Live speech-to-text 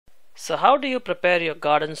So how do you prepare your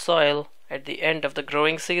garden soil at the end of the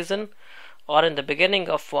growing season or in the beginning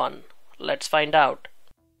of one? Let's find out.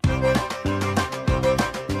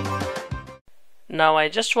 Now I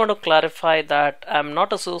just want to clarify that I'm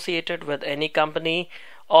not associated with any company.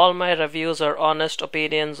 All my reviews are honest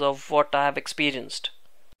opinions of what I have experienced.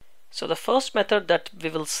 So the first method that we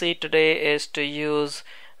will see today is to use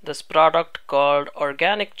this product called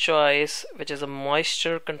Organic Choice, which is a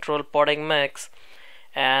moisture control potting mix,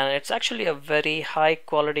 and it's actually a very high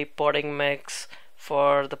quality potting mix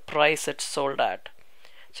for the price it's sold at.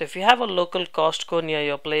 So if you have a local Costco near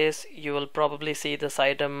your place, you will probably see this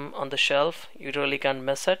item on the shelf. You really can't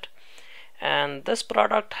miss it. And this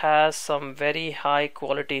product has some very high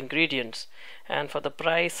quality ingredients, and for the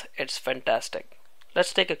price it's fantastic.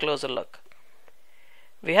 Let's take a closer look.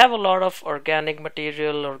 We have a lot of organic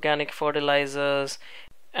material, organic fertilizers,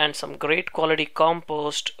 and some great quality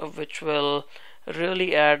compost which will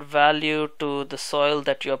really add value to the soil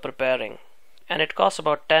that you're preparing. And it costs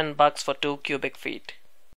about $10 for 2 cubic feet.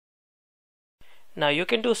 Now you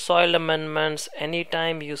can do soil amendments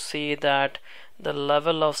anytime you see that the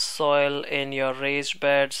level of soil in your raised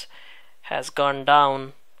beds has gone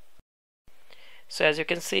down. So as you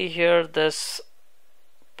can see here, this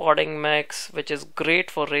potting mix, which is great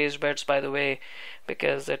for raised beds by the way,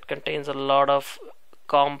 because it contains a lot of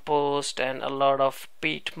compost and a lot of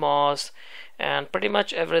peat moss and pretty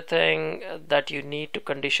much everything that you need to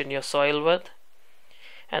condition your soil with.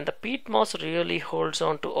 And the peat moss really holds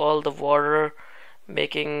on to all the water,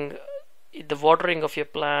 making the watering of your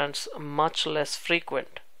plants much less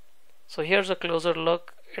frequent. So here's a closer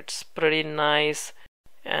look. It's pretty nice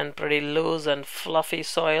and pretty loose and fluffy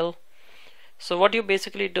soil. So what you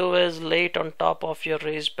basically do is lay it on top of your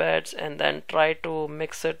raised beds and then try to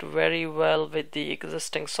mix it very well with the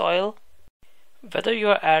existing soil. Whether you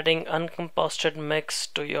are adding uncomposted mix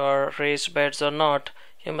to your raised beds or not,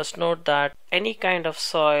 you must note that any kind of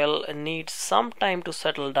soil needs some time to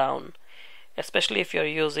settle down. Especially if you're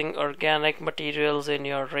using organic materials in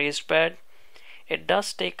your raised bed, it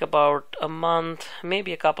does take about a month,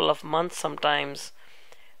 maybe a couple of months sometimes,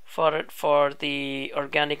 for the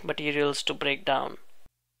organic materials to break down.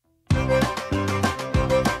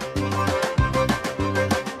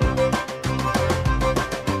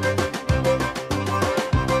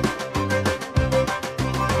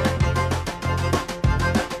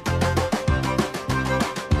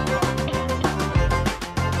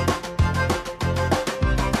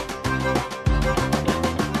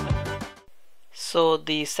 So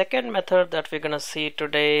the second method that we're gonna see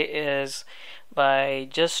today is by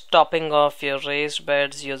just topping off your raised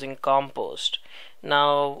beds using compost.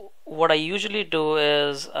 Now what I usually do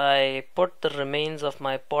is I put the remains of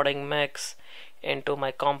my potting mix into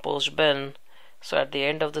my compost bin, so at the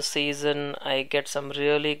end of the season I get some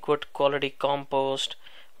really good quality compost,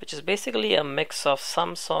 which is basically a mix of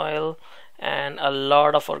some soil and a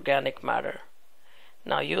lot of organic matter.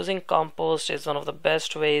 Now using compost is one of the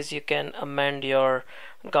best ways you can amend your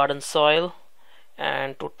garden soil,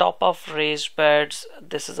 and to top off raised beds,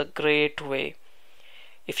 this is a great way.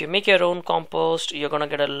 If you make your own compost, you're gonna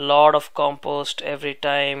get a lot of compost every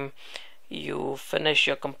time you finish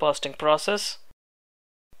your composting process.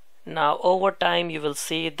 Now over time you will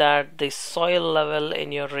see that the soil level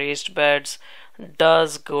in your raised beds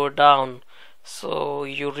does go down, so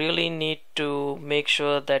you really need to make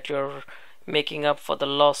sure that you're making up for the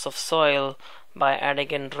loss of soil by adding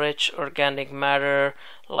in rich organic matter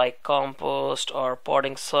like compost or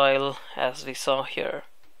potting soil, as we saw here.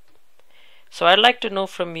 So I'd like to know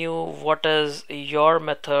from you, what is your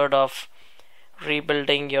method of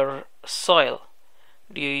rebuilding your soil?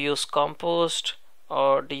 Do you use compost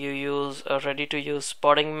or do you use a ready to use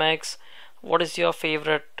potting mix? What is your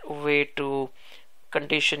favorite way to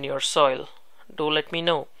condition your soil? Do let me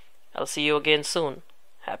know. I'll see you again soon.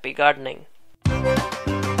 Happy gardening.